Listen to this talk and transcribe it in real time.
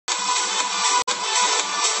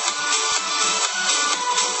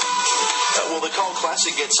Cold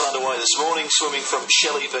Classic gets underway this morning, swimming from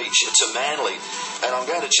Shelley Beach to Manly, and I'm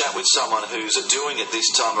going to chat with someone who's doing it this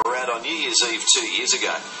time around. On New Year's Eve 2 years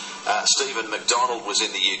ago, Stephen McDonald was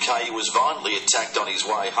in the UK. He was violently attacked on his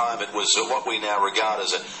way home. It was what we now regard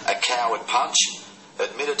as a coward punch.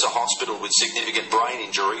 Admitted to hospital with significant brain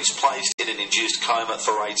injuries, placed in an induced coma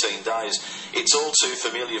for 18 days. It's all too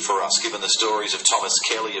familiar for us, given the stories of Thomas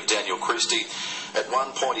Kelly, of Daniel Christie. At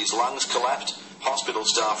one point his lungs collapsed. Hospital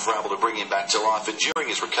staff were able to bring him back to life, and during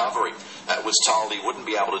his recovery was told he wouldn't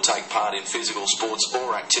be able to take part in physical sports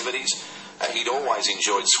or activities. He'd always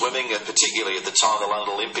enjoyed swimming, particularly at the time the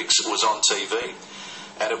London Olympics was on TV.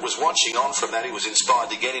 And it was watching on from that he was inspired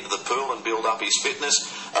to get into the pool and build up his fitness.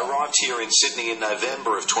 Arrived here in Sydney in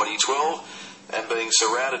November of 2012, and being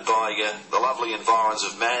surrounded by the lovely environs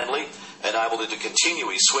of Manly, enabled him to continue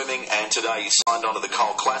his swimming, and today he signed on to the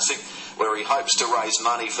Cold Classic, where he hopes to raise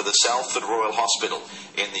money for the Salford Royal Hospital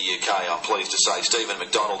in the UK. I'm pleased to say Stephen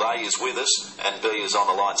McDonald, A, is with us, and B, is on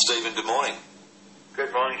the line. Stephen, good morning.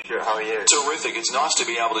 Good morning, Stuart. How are you? Terrific. It's nice to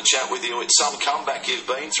be able to chat with you. It's some comeback you've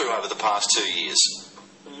been through over the past 2 years.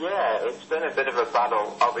 Yeah, it's been a bit of a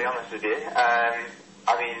battle, I'll be honest with you.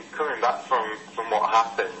 Coming back from what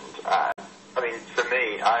happened, for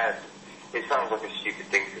me, it sounds like a stupid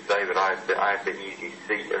thing to say, but I had the easy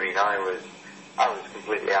seat. I was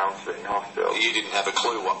completely out of it in hospital. You didn't have a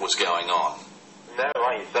clue what was going on? No,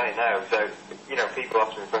 like you say, no. So, people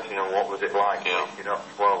ask me the question, what was it like? Yeah.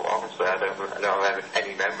 Well, honestly, I don't have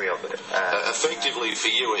any memory of it. Effectively, for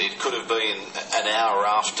you, it could have been an hour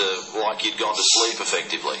after, like you'd gone to sleep,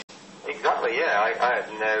 effectively. Exactly, yeah. I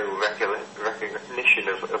had no recognition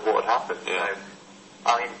of what had happened. Yeah.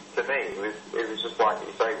 To me, it was just like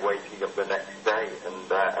you say, waking up the next day,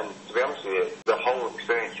 and to be honest with you, the whole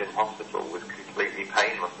experience in hospital was completely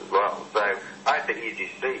painless as well. So I had the easy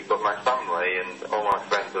seat, but my family and all my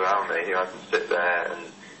friends around me who had to sit there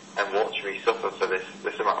and watch me suffer for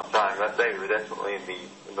this amount of time, that they were definitely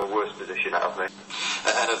in the worst position out of me.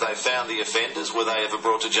 And have they found the offenders? Were they ever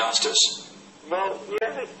brought to justice? Well,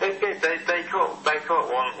 yeah, they caught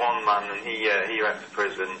one man, and he went to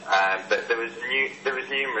prison. But there was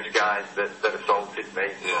numerous guys that assaulted me.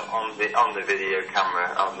 Yeah. on the video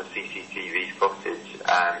camera, on the CCTV footage.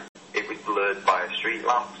 It was blurred by a street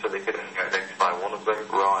lamp, so they couldn't identify one of them.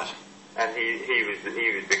 Right. And he was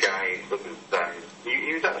the guy who was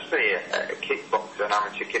he was actually a kickboxer, an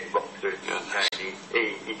amateur kickboxer. Yeah.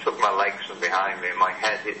 He took my legs from behind me, and my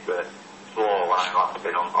head hit the floor when I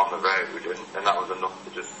landed on the road, and that was enough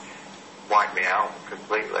to just wipe me out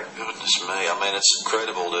completely. Goodness me, it's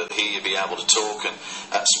incredible to hear you be able to talk and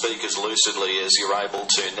speak as lucidly as you're able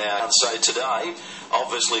to now. And so today,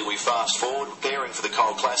 obviously we fast forward, preparing for the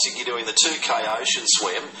Cold Classic, you're doing the 2K ocean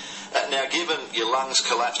swim. Now, given your lungs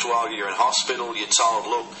collapsed while you're in hospital, you're told,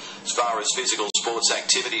 look, as far as physical sports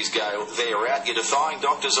activities go, they're out. You're defying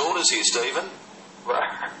doctor's orders here, Stephen.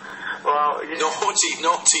 Well, yeah.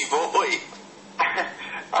 Naughty boy.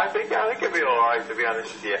 I think it'll be alright, to be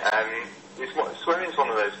honest with you. Swimming's one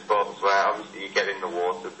of those sports where obviously you get in the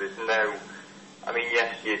water. There's no,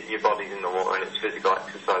 yes, your body's in the water and it's physical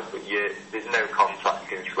exercise, but there's no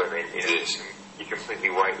contact in swimming. Yes. You're completely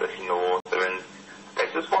weightless in the water, and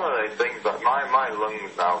it's just one of those things. Like my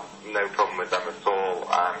lungs now, no problem with them at all.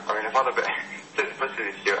 I've had a bit. Especially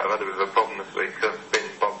this year, I've had a bit of a problem this week because I've been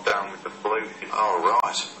bogged down with the flu. Oh,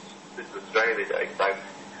 right. This is Australia Day, so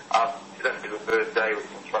today's the third day, which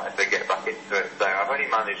I'm trying to get back into it. So I've only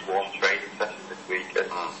managed one training session this week, and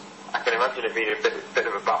I can imagine it being a bit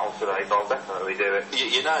of a battle today, but I'll definitely do it.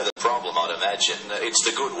 You know the problem, I'd imagine. It's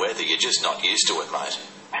the good weather. You're just not used to it, mate.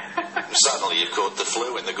 Suddenly you've caught the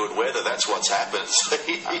flu in the good weather. That's what's happened. Is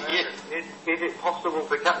it possible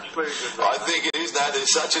to catch flu? I think it is. No,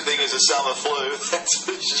 there's such a thing as a summer flu. That's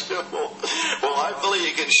for sure. Well, hopefully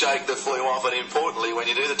you can shake the flu off. And importantly, when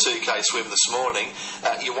you do the 2K swim this morning,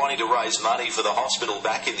 you're wanting to raise money for the hospital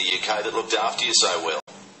back in the UK that looked after you so well.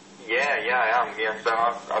 Yeah, I am. Yeah, so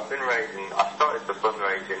I've been raising. I started the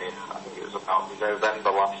fundraising in, I think it was about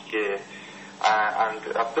November last year. And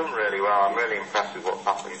I've done really well. I'm really impressed with what's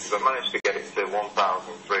happened because I managed to get it to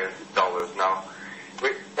 $1,300. Now,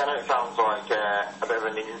 I know it sounds like a bit of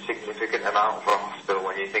an insignificant amount for a hospital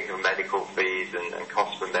when you think of medical fees and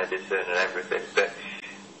costs for medicine and everything, but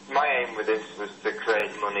my aim with this was to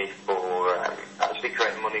create money for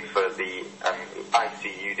the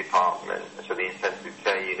ICU department, so the intensive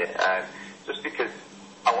care unit, just because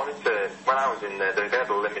I wanted to, when I was in there, they had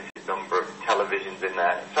a limited number of televisions in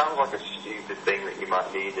there. It sounds like a stupid thing that you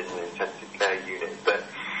might need in an intensive care unit, but,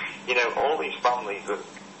 all these families that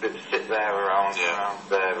sit there around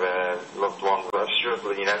their loved ones that are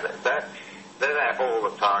struggling, they're there all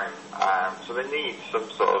the time, so they need some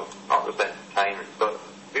sort of, not just entertainment, but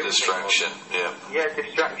distraction. Yeah,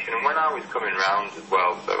 distraction. And when I was coming round as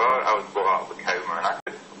well, so I was brought out of a coma,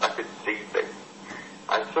 and I could see things.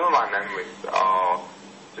 And some of my memories are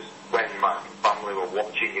just when my family were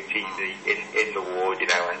watching a TV in the ward, you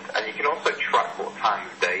know, and you can also track what time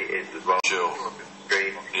of day it is as well. Sure. You look at the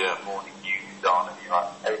screen, Yeah. the morning news on, and you're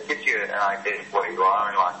like, and it gives you an idea of where you are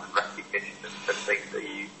and like the recognition of things that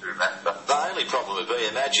you used to remember. The only problem would be,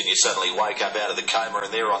 imagine you suddenly wake up out of the coma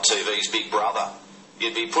and there on TV's Big Brother.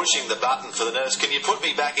 You'd be pushing the button for the nurse. Can you put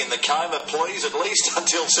me back in the coma, please, at least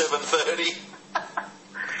until 7:30?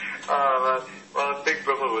 Well, if Big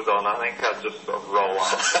Brother was on, I think I'd just sort of roll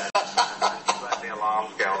out. Let the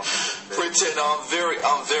alarms go off. Pretend I'm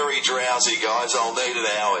very drowsy, guys. I'll need an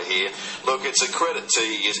hour here. Look, it's a credit to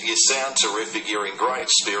you. You sound terrific. You're in great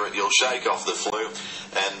spirit. You'll shake off the flu.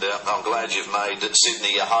 And I'm glad you've made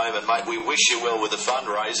Sydney your home. And, mate, we wish you well with the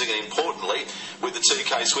fundraising and, importantly, with the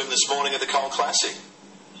 2K swim this morning at the Coal Classic.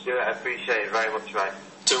 Sure, I appreciate it very much, mate.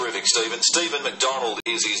 Terrific, Stephen. Stephen McDonald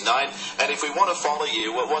is his name. And if we want to follow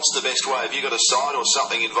you, what's the best way? Have you got a site or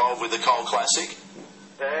something involved with the Coal Classic?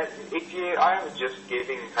 I have a Just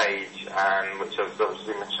Giving page, which is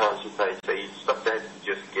obviously my charity page, so you stop there to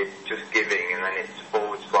Just Giving, and then it's /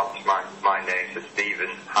 my name, so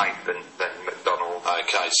Stephen then McDonald.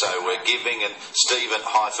 Okay, so we're giving and Stephen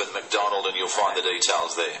McDonald, and you'll find the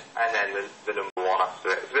details there. And then the number one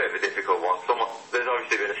after it. It's a bit of a difficult one. There's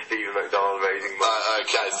obviously been a Stephen McDonald raising money.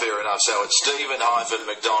 Okay, fair enough. So it's Stephen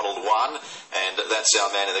McDonald 1, and that's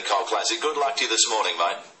our man in the Coal Classic. Good luck to you this morning,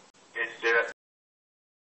 mate. Yes, Stuart.